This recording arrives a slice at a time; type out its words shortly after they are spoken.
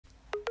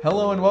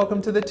Hello and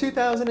welcome to the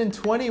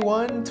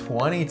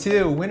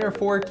 2021-22 winter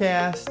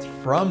forecast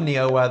from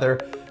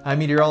NeoWeather. I'm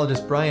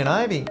meteorologist Brian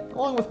Ivy,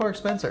 along with Mark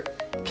Spencer.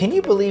 Can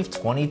you believe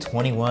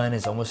 2021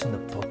 is almost in the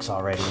books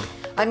already?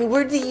 I mean,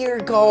 where'd the year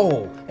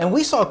go? And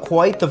we saw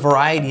quite the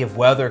variety of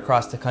weather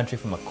across the country,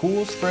 from a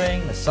cool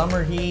spring, the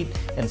summer heat,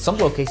 and some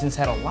locations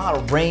had a lot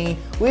of rain.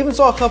 We even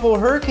saw a couple of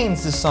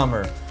hurricanes this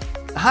summer.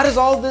 How does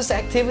all this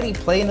activity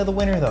play into the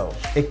winter though?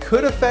 It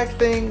could affect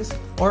things,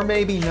 or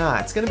maybe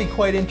not. It's going to be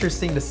quite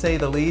interesting to say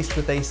the least,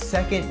 with a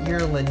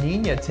second-year La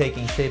Nina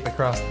taking shape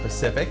across the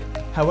Pacific.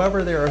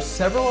 However, there are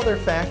several other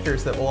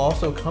factors that will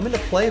also come into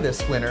play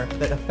this winter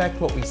that affect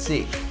what we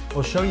see.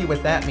 We'll show you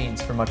what that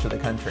means for much of the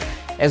country.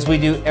 As we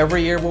do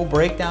every year, we'll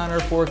break down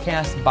our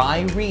forecast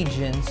by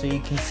region so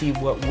you can see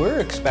what we're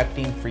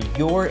expecting for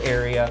your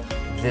area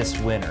this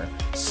winter.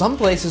 Some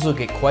places will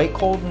get quite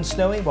cold and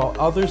snowy, while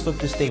others look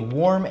to stay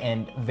warm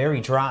and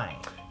very dry.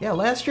 Yeah,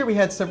 last year we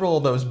had several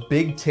of those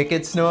big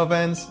ticket snow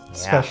events,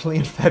 especially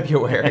in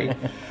February.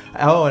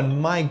 Oh,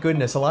 and my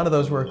goodness, a lot of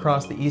those were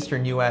across the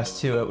eastern US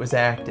too. It was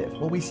active.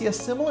 Will we see a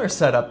similar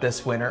setup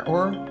this winter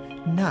or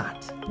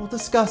not? We'll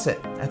discuss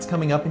it. That's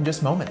coming up in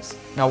just moments.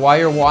 Now, while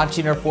you're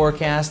watching our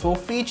forecast, we'll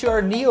feature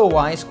our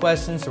NeoWise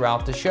questions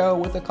throughout the show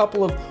with a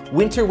couple of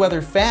winter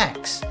weather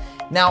facts.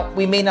 Now,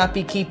 we may not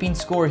be keeping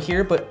score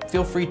here, but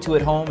feel free to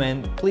at home,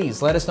 and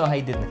please let us know how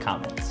you did in the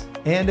comments.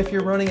 And if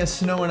you're running a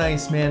snow and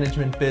ice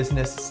management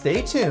business,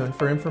 stay tuned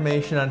for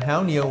information on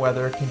how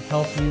NeoWeather can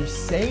help you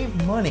save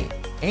money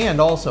and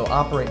also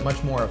operate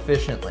much more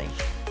efficiently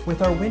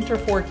with our winter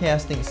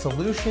forecasting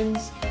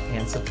solutions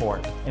and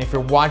support. And if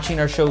you're watching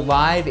our show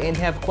live and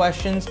have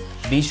questions,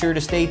 be sure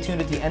to stay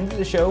tuned at the end of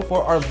the show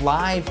for our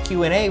live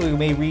Q&A. We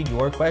may read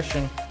your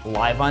question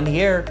live on the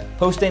air.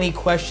 Post any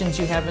questions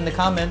you have in the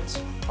comments.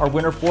 Our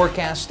winter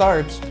forecast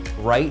starts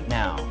right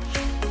now.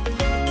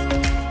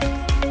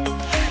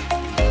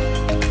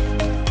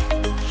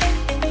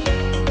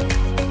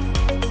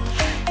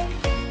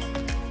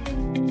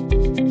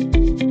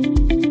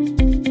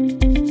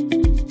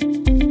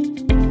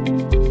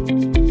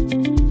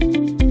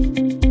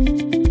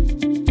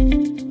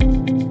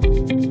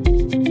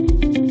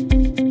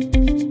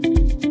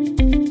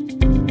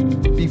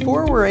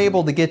 Before we're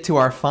able to get to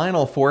our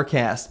final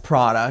forecast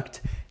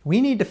product, we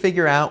need to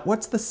figure out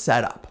what's the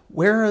setup.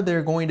 Where are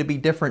there going to be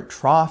different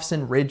troughs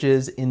and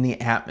ridges in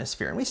the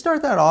atmosphere? And we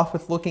start that off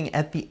with looking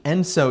at the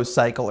ENSO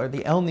cycle, or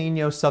the El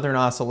Nino Southern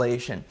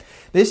Oscillation.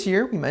 This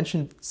year, we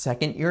mentioned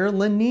second year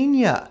La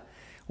Nina.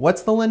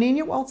 What's the La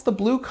Nina? Well, it's the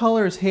blue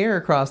colors here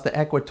across the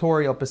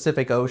equatorial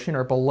Pacific Ocean,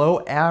 or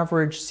below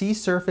average sea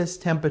surface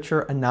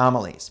temperature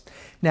anomalies.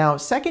 Now,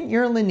 second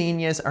year La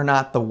Ninas are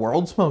not the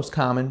world's most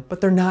common,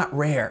 but they're not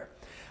rare.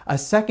 A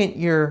second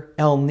year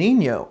El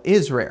Nino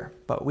is rare,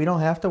 but we don't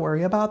have to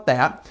worry about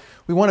that.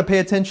 We want to pay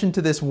attention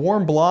to this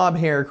warm blob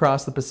here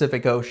across the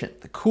Pacific Ocean.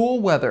 The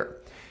cool weather,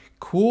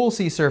 cool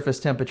sea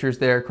surface temperatures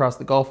there across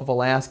the Gulf of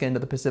Alaska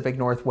into the Pacific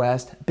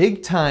Northwest.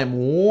 Big time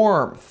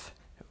warmth.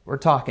 We're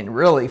talking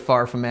really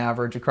far from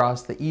average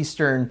across the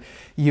eastern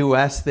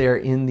US there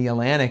in the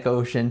Atlantic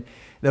Ocean.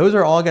 Those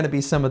are all going to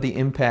be some of the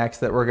impacts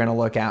that we're going to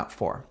look out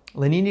for.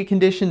 La Nina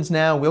conditions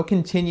now will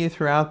continue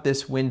throughout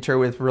this winter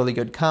with really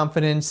good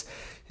confidence.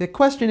 The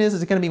question is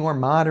it going to be more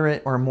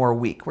moderate or more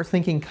weak? We're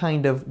thinking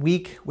kind of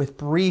weak with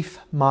brief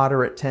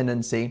moderate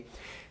tendency.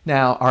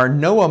 Now, our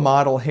NOAA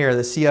model here,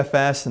 the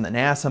CFS and the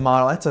NASA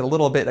model, that's a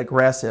little bit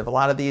aggressive. A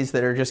lot of these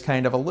that are just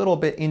kind of a little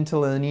bit into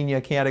La Nina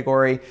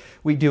category,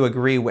 we do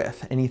agree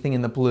with. Anything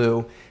in the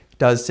blue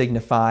does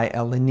signify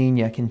a La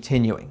Nina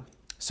continuing.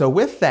 So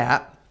with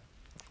that,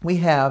 we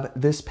have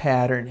this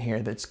pattern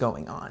here that's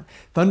going on.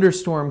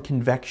 Thunderstorm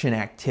convection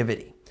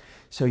activity.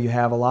 So you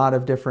have a lot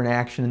of different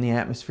action in the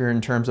atmosphere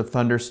in terms of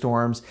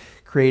thunderstorms,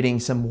 creating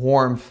some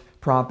warmth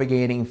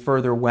propagating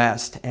further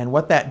west. And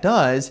what that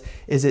does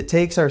is it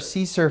takes our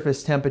sea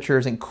surface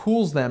temperatures and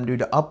cools them due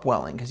to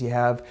upwelling, because you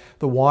have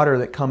the water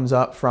that comes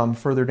up from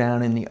further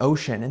down in the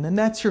ocean. And then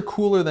that's your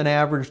cooler than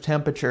average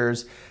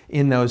temperatures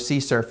in those sea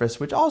surface,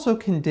 which also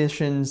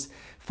conditions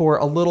for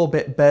a little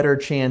bit better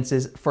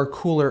chances for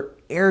cooler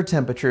air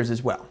temperatures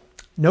as well.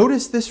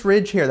 Notice this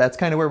ridge here, that's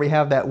kind of where we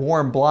have that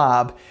warm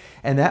blob,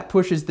 and that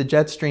pushes the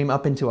jet stream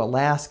up into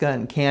Alaska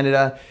and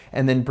Canada,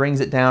 and then brings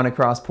it down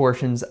across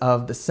portions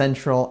of the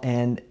central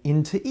and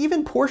into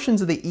even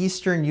portions of the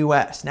eastern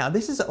US. Now,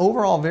 this is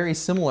overall very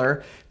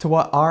similar to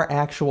what our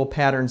actual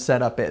pattern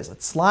setup is.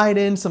 Let's slide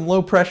in some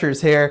low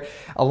pressures here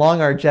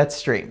along our jet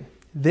stream.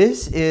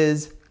 This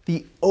is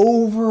the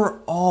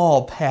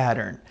overall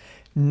pattern.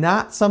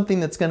 Not something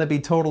that's going to be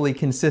totally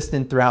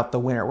consistent throughout the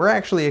winter. We're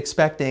actually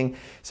expecting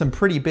some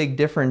pretty big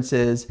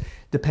differences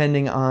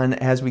depending on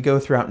as we go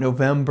throughout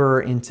November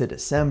into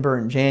December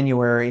and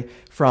January,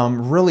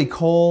 from really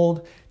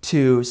cold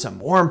to some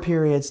warm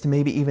periods to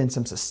maybe even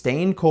some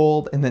sustained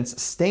cold and then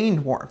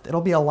sustained warmth. It'll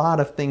be a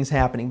lot of things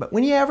happening, but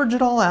when you average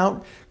it all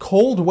out,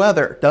 cold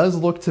weather does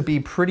look to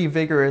be pretty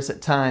vigorous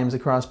at times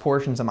across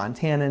portions of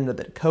Montana into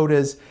the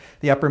Dakotas,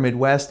 the upper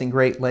Midwest and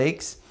Great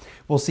Lakes.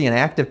 We'll see an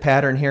active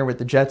pattern here with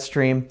the jet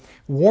stream.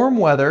 Warm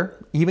weather,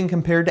 even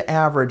compared to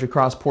average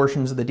across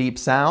portions of the deep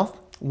south.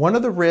 One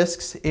of the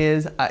risks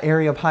is an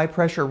area of high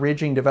pressure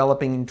ridging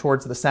developing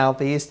towards the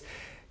southeast.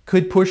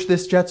 Could push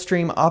this jet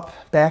stream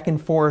up, back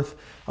and forth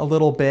a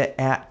little bit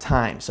at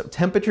times. So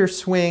temperature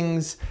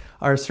swings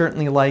are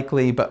certainly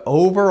likely, but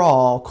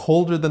overall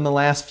colder than the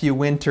last few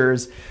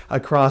winters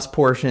across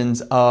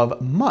portions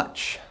of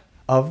much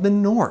of the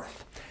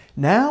north.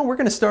 Now we're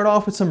going to start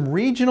off with some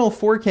regional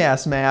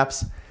forecast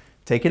maps.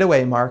 Take it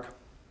away, Mark.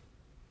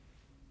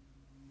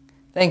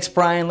 Thanks,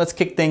 Brian. Let's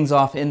kick things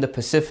off in the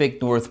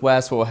Pacific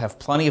Northwest, where we'll have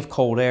plenty of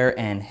cold air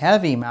and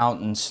heavy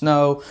mountain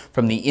snow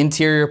from the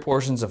interior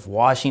portions of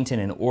Washington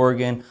and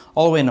Oregon,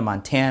 all the way into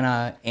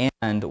Montana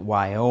and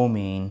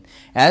Wyoming.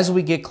 As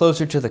we get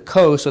closer to the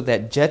coast with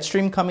that jet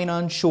stream coming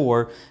on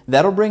shore,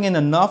 that'll bring in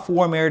enough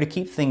warm air to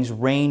keep things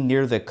rain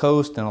near the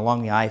coast and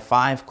along the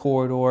I-5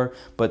 corridor,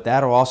 but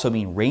that'll also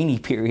mean rainy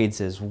periods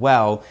as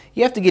well.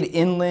 You have to get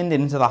inland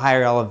and into the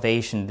higher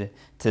elevation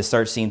to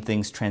start seeing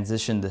things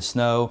transition to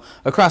snow.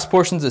 Across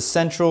portions of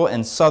central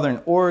and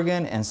southern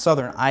Oregon and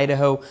southern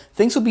Idaho,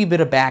 things will be a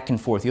bit of back and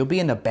forth. You'll be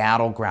in the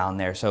battleground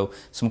there. So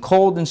some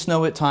cold and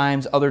snow at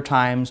times, other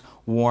times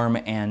warm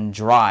and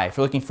dry. If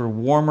you're looking for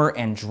warmer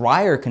and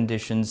drier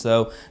conditions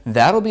though,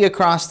 that'll be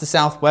across the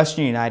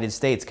southwestern United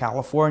States,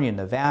 California,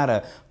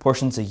 Nevada,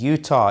 portions of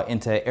Utah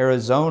into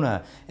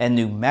Arizona and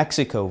New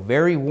Mexico.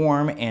 Very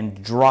warm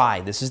and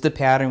dry. This is the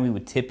pattern we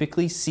would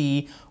typically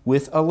see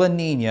with a La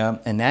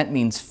Nina, and that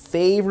means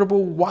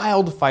favorable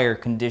wildfire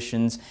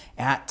conditions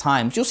at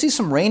times. You'll see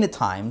some rain at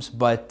times,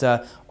 but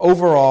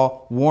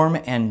overall warm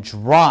and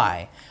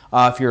dry.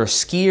 If you're a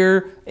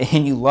skier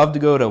and you love to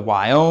go to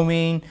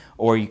Wyoming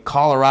or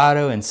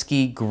Colorado and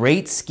ski,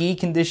 great ski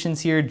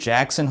conditions here.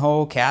 Jackson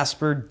Hole,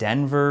 Casper,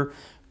 Denver,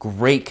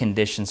 great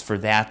conditions for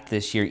that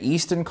this year.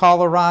 Eastern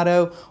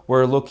Colorado,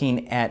 we're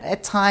looking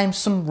at times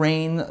some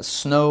rain,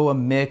 snow, a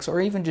mix,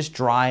 or even just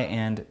dry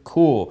and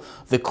cool.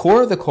 The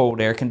core of the cold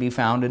air can be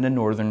found in the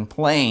northern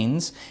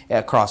plains,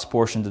 across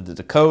portions of the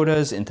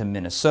Dakotas, into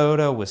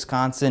Minnesota,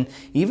 Wisconsin,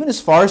 even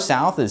as far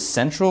south as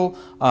central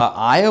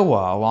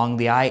Iowa, along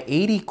the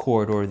I-80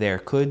 corridor there.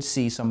 Could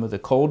see some of the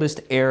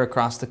coldest air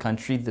across the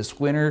country this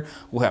winter.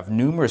 We'll have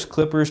numerous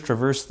clippers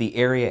traverse the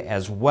area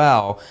as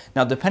well.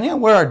 Now, depending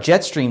on where our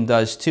jet stream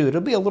does too,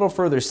 it'll be a little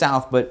further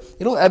south, but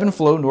it'll ebb and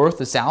flow north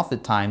to south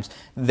at times.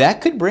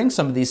 That could bring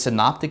some of these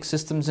synoptic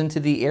systems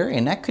into the area,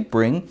 and that could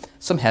bring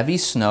some heavy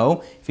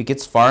snow if it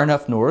gets far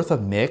enough north, a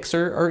mix,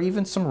 or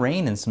even some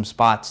rain in some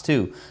spots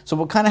too. So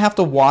we'll kind of have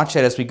to watch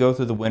that as we go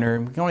through the winter.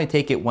 We can only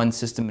take it one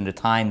system at a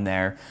time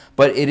there,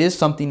 but it is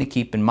something to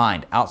keep in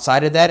mind.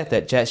 Outside of that, if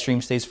that jet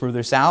stream stays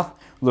further south,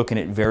 looking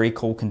at very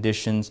cold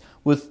conditions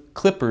with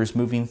clippers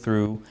moving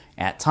through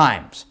at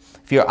times.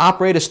 If you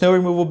operate a snow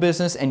removal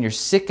business and you're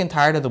sick and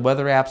tired of the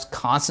weather apps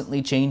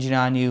constantly changing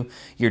on you,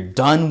 you're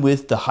done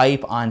with the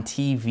hype on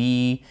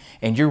TV,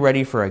 and you're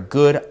ready for a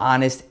good,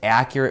 honest,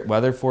 accurate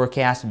weather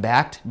forecast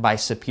backed by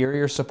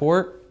superior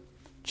support,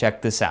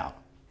 check this out.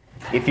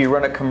 If you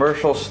run a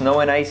commercial snow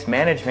and ice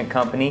management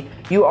company,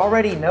 you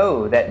already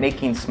know that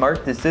making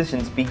smart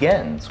decisions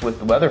begins with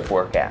the weather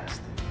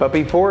forecast. But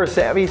before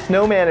savvy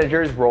snow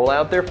managers roll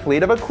out their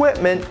fleet of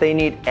equipment, they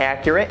need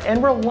accurate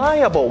and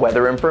reliable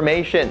weather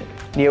information.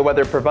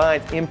 NeoWeather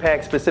provides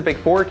impact-specific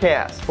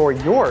forecasts for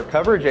your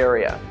coverage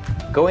area.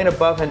 Going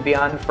above and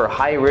beyond for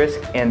high-risk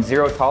and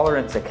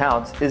zero-tolerance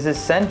accounts is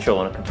essential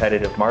in a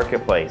competitive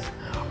marketplace.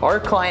 Our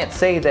clients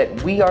say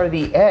that we are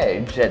the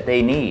edge that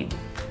they need.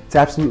 It's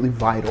absolutely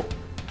vital.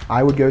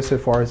 I would go so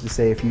far as to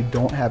say if you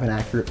don't have an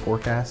accurate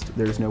forecast,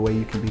 there's no way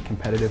you can be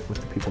competitive with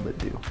the people that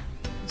do.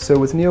 So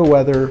with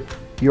NeoWeather,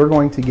 you're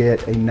going to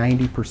get a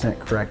 90%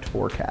 correct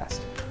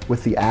forecast.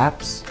 With the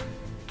apps,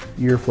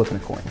 you're flipping a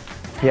coin.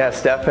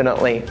 Yes,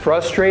 definitely.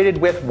 Frustrated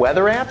with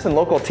weather apps and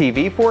local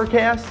TV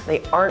forecasts?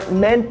 They aren't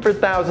meant for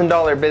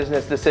 $1,000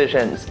 business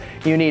decisions.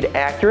 You need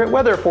accurate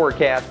weather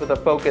forecasts with a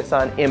focus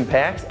on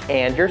impacts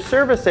and your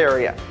service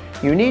area.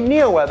 You need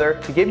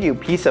NeoWeather to give you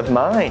peace of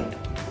mind.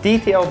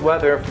 Detailed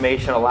weather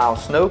information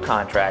allows snow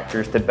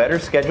contractors to better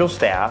schedule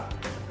staff,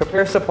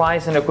 prepare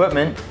supplies and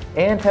equipment,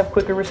 and have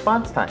quicker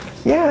response times.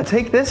 Yeah,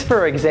 take this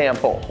for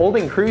example.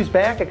 Holding crews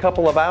back a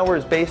couple of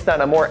hours based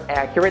on a more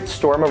accurate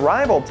storm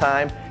arrival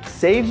time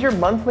saves your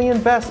monthly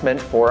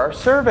investment for our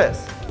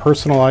service.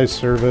 Personalized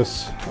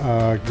service,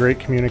 great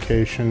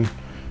communication.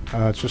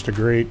 It's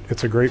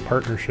a great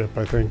partnership.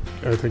 I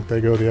think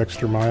they go the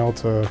extra mile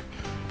to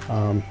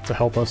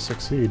help us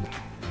succeed.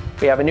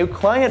 We have a new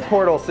client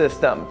portal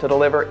system to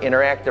deliver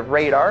interactive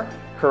radar,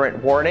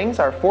 current warnings,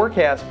 our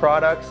forecast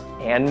products,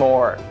 and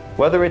more.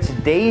 Whether it's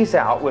days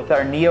out with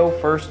our Neo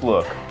First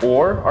Look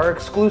or our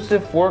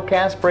exclusive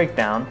forecast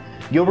breakdown,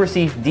 you'll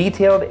receive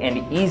detailed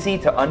and easy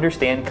to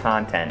understand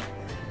content.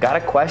 Got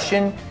a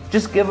question?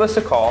 Just give us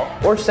a call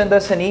or send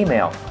us an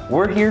email.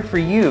 We're here for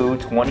you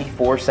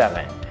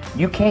 24/7.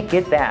 You can't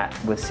get that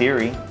with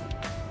Siri.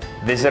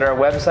 Visit our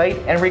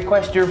website and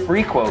request your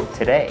free quote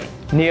today.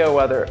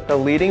 NeoWeather, the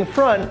leading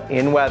front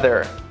in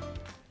weather.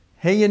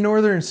 Hey, you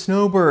northern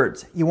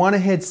snowbirds, you want to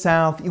head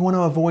south, you want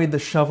to avoid the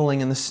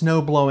shoveling and the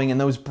snow blowing and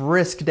those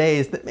brisk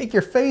days that make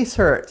your face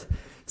hurt.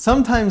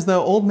 Sometimes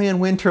though, Old Man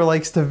Winter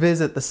likes to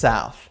visit the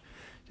south,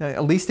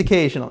 at least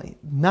occasionally.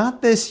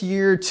 Not this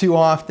year too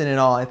often at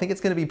all. I think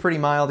it's going to be pretty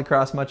mild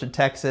across much of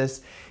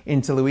Texas,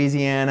 into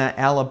Louisiana,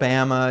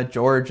 Alabama,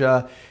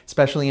 Georgia,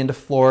 especially into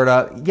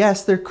Florida.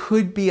 Yes, there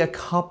could be a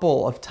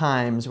couple of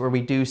times where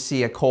we do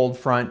see a cold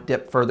front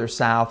dip further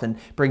south and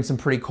bring some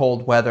pretty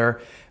cold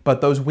weather. But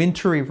those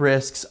wintry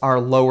risks are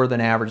lower than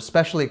average,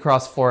 especially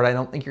across Florida. I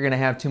don't think you're going to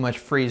have too much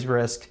freeze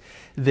risk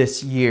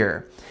this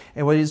year.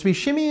 And as we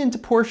shimmy into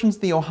portions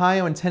of the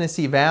Ohio and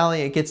Tennessee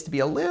Valley, it gets to be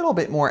a little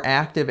bit more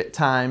active at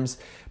times,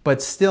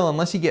 but still,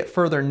 unless you get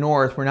further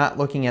north, we're not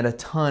looking at a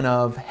ton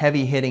of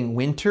heavy-hitting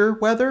winter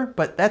weather,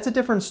 but that's a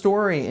different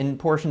story in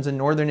portions of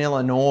northern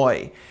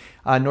Illinois,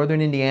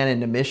 northern Indiana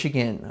into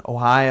Michigan,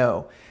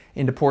 Ohio,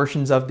 into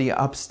portions of the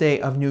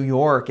upstate of New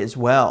York as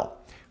well.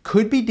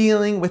 Could be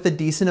dealing with a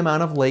decent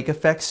amount of lake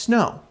effect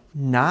snow.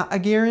 Not a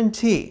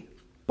guarantee,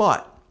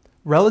 but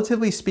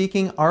relatively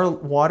speaking, our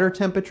water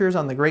temperatures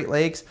on the Great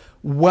Lakes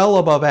well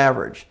above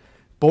average,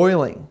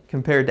 boiling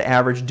compared to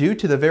average due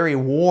to the very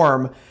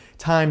warm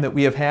time that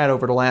we have had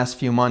over the last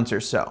few months or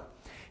so.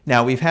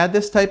 Now, we've had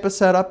this type of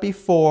setup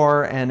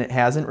before and it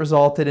hasn't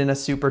resulted in a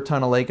super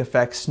ton of lake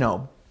effect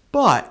snow.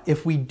 But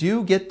if we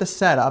do get the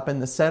setup,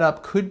 and the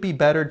setup could be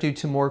better due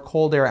to more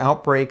cold air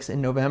outbreaks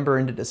in November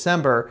into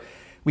December,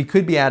 we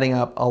could be adding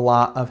up a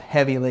lot of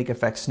heavy lake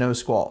effect snow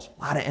squalls.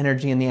 A lot of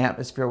energy in the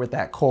atmosphere with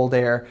that cold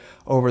air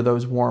over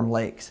those warm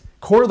lakes.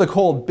 Core of the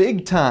cold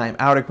big time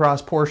out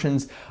across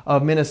portions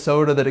of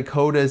Minnesota, the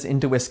Dakotas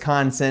into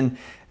Wisconsin.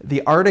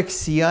 The Arctic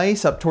sea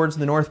ice up towards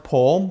the North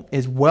Pole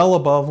is well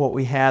above what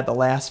we had the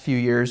last few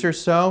years or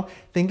so.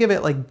 Think of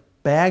it like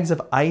bags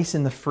of ice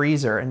in the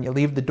freezer and you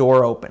leave the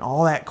door open,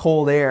 all that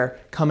cold air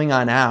coming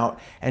on out,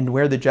 and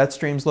where the jet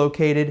stream's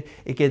located,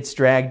 it gets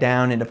dragged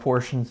down into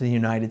portions of the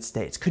United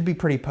States. Could be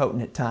pretty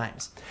potent at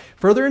times.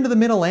 Further into the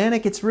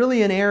Mid-Atlantic, it's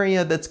really an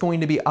area that's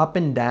going to be up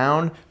and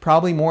down,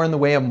 probably more in the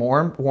way of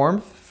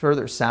warmth,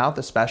 further south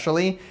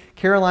especially.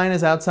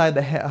 Carolina's outside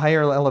the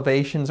higher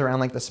elevations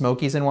around like the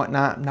Smokies and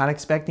whatnot. I'm not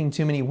expecting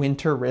too many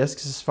winter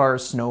risks as far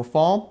as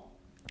snowfall.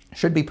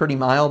 Should be pretty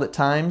mild at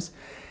times.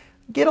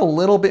 Get a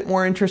little bit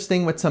more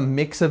interesting with some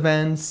mix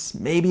events,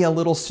 maybe a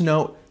little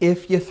snow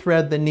if you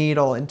thread the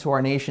needle into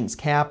our nation's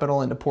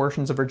capital, into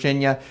portions of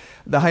Virginia.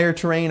 The higher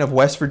terrain of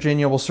West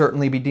Virginia will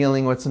certainly be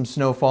dealing with some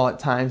snowfall at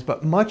times,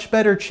 but much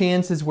better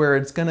chances where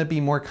it's going to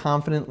be more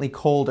confidently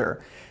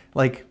colder,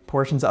 like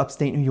portions of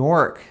upstate New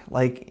York,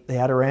 like the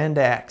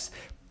Adirondacks,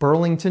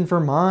 Burlington,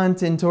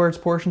 Vermont, in towards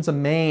portions of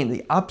Maine,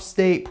 the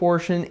upstate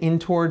portion in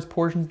towards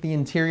portions of the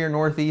interior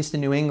Northeast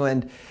and New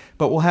England.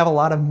 But we'll have a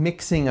lot of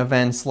mixing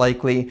events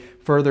likely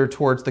further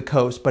towards the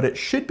coast, but it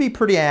should be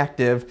pretty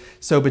active.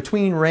 So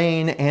between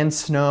rain and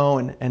snow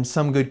and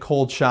some good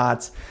cold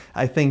shots,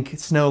 I think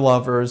snow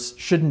lovers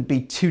shouldn't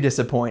be too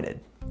disappointed.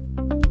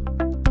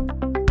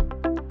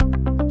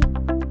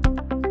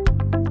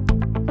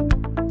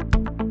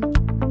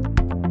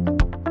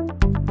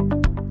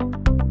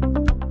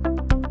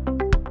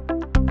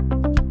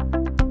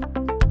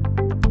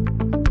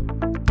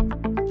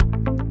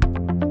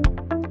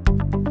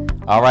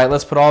 All right,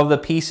 let's put all of the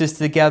pieces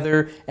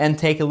together and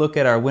take a look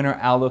at our winter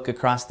outlook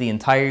across the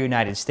entire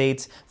United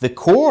States. The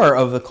core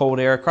of the cold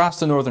air across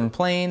the northern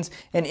plains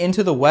and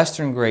into the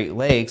western Great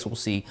Lakes. We'll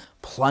see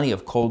plenty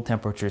of cold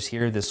temperatures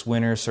here this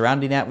winter.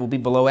 Surrounding that will be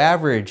below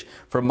average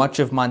for much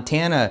of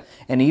Montana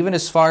and even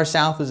as far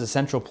south as the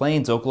Central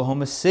Plains,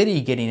 Oklahoma City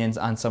getting in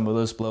on some of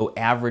those below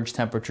average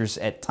temperatures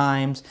at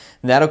times.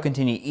 That'll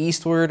continue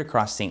eastward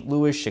across St.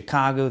 Louis,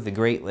 Chicago, the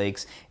Great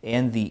Lakes,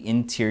 and the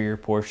interior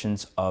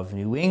portions of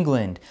New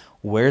England.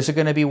 Where's it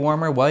going to be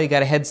warmer? Well, you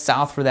got to head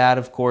south for that,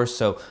 of course.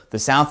 So the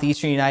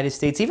southeastern United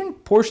States, even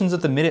portions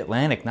of the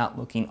mid-Atlantic, not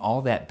looking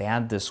all that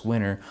bad this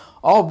winter.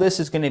 All of this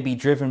is going to be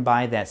driven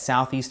by that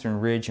southeastern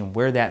ridge and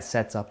where that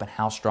sets up and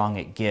how strong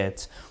it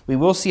gets. We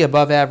will see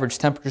above average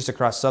temperatures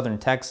across southern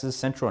Texas.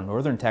 Central and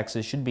northern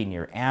Texas should be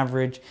near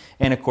average.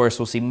 And of course,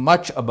 we'll see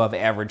much above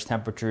average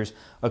temperatures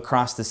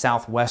across the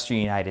southwestern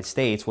United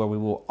States, where we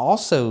will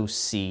also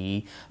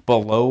see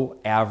below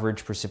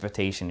average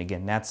precipitation.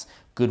 Again, that's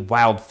good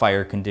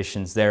wildfire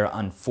conditions there,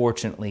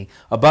 unfortunately.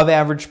 Above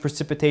average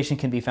precipitation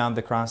can be found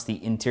across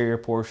the interior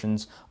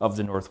portions of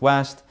the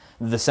Northwest,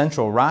 the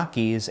Central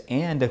Rockies,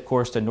 and of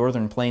course the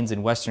northern plains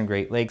and western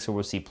Great Lakes, where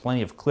we'll see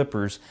plenty of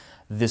clippers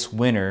this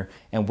winter.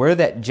 And where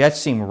that jet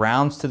stream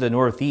rounds to the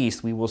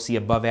northeast, we will see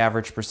above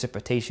average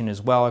precipitation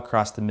as well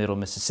across the middle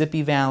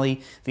Mississippi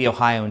Valley, the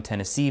Ohio and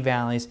Tennessee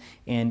valleys,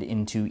 and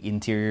into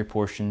interior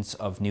portions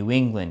of New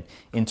England.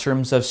 In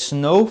terms of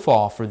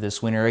snowfall for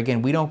this winter,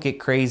 again, we don't get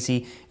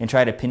crazy and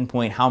try to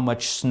pinpoint how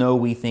much snow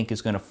we think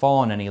is going to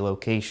fall in any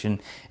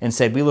location.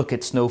 Instead, we look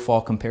at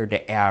snowfall compared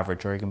to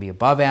average. Are it going to be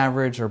above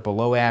average or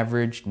below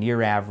average,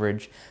 near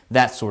average?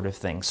 that sort of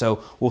thing.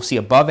 So we'll see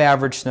above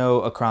average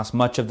snow across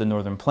much of the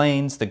northern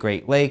plains, the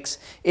Great Lakes,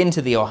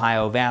 into the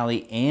Ohio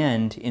Valley,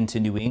 and into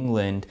New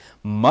England.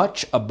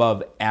 Much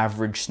above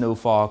average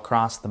snowfall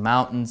across the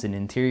mountains in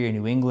interior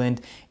New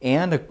England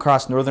and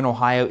across northern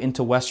Ohio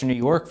into western New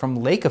York from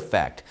lake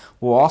effect.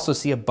 We'll also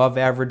see above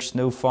average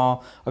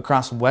snowfall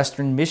across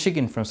western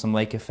Michigan from some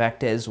lake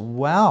effect as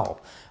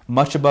well.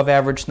 Much above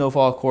average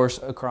snowfall, of course,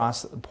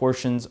 across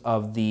portions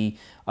of the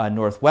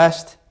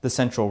Northwest, the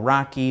Central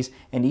Rockies,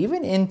 and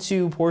even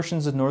into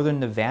portions of northern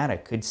Nevada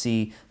could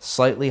see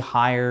slightly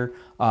higher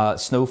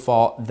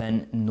snowfall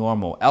than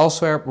normal.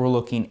 Elsewhere, we're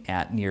looking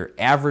at near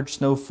average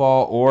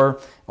snowfall or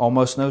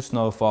almost no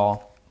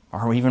snowfall,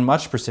 or even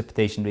much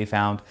precipitation to be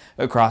found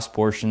across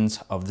portions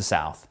of the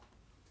South.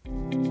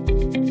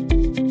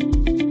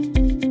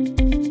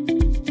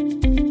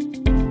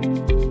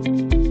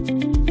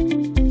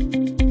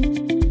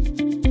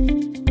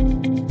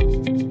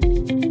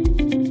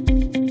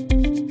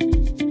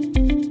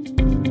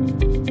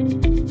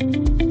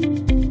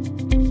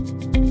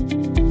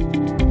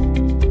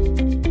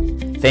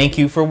 Thank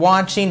you for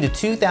watching the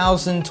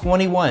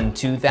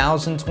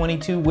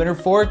 2021-2022 winter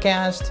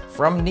forecast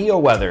from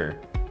NeoWeather.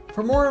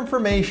 For more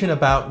information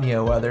about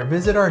NeoWeather,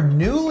 visit our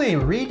newly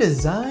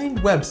redesigned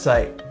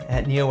website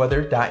at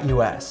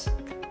neoweather.us.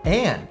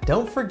 And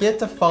don't forget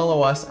to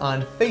follow us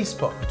on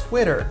Facebook,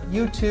 Twitter,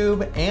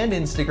 YouTube, and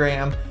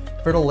Instagram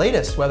for the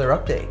latest weather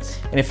updates.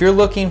 And if you're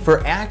looking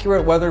for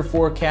accurate weather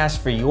forecasts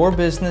for your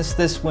business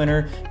this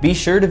winter, be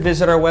sure to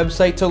visit our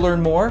website to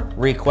learn more,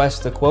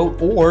 request a quote,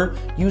 or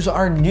use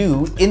our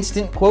new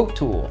instant quote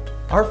tool.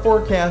 Our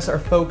forecasts are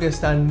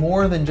focused on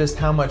more than just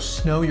how much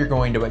snow you're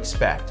going to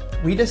expect.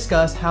 We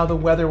discuss how the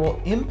weather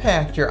will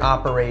impact your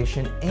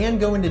operation and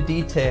go into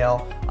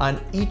detail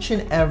on each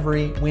and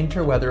every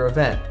winter weather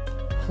event.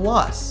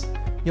 Plus,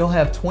 you'll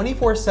have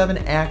 24/7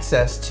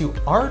 access to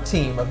our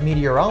team of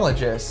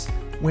meteorologists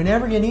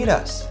whenever you need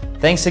us.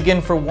 Thanks again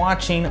for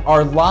watching.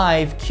 Our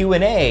live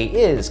Q&A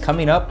is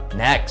coming up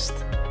next.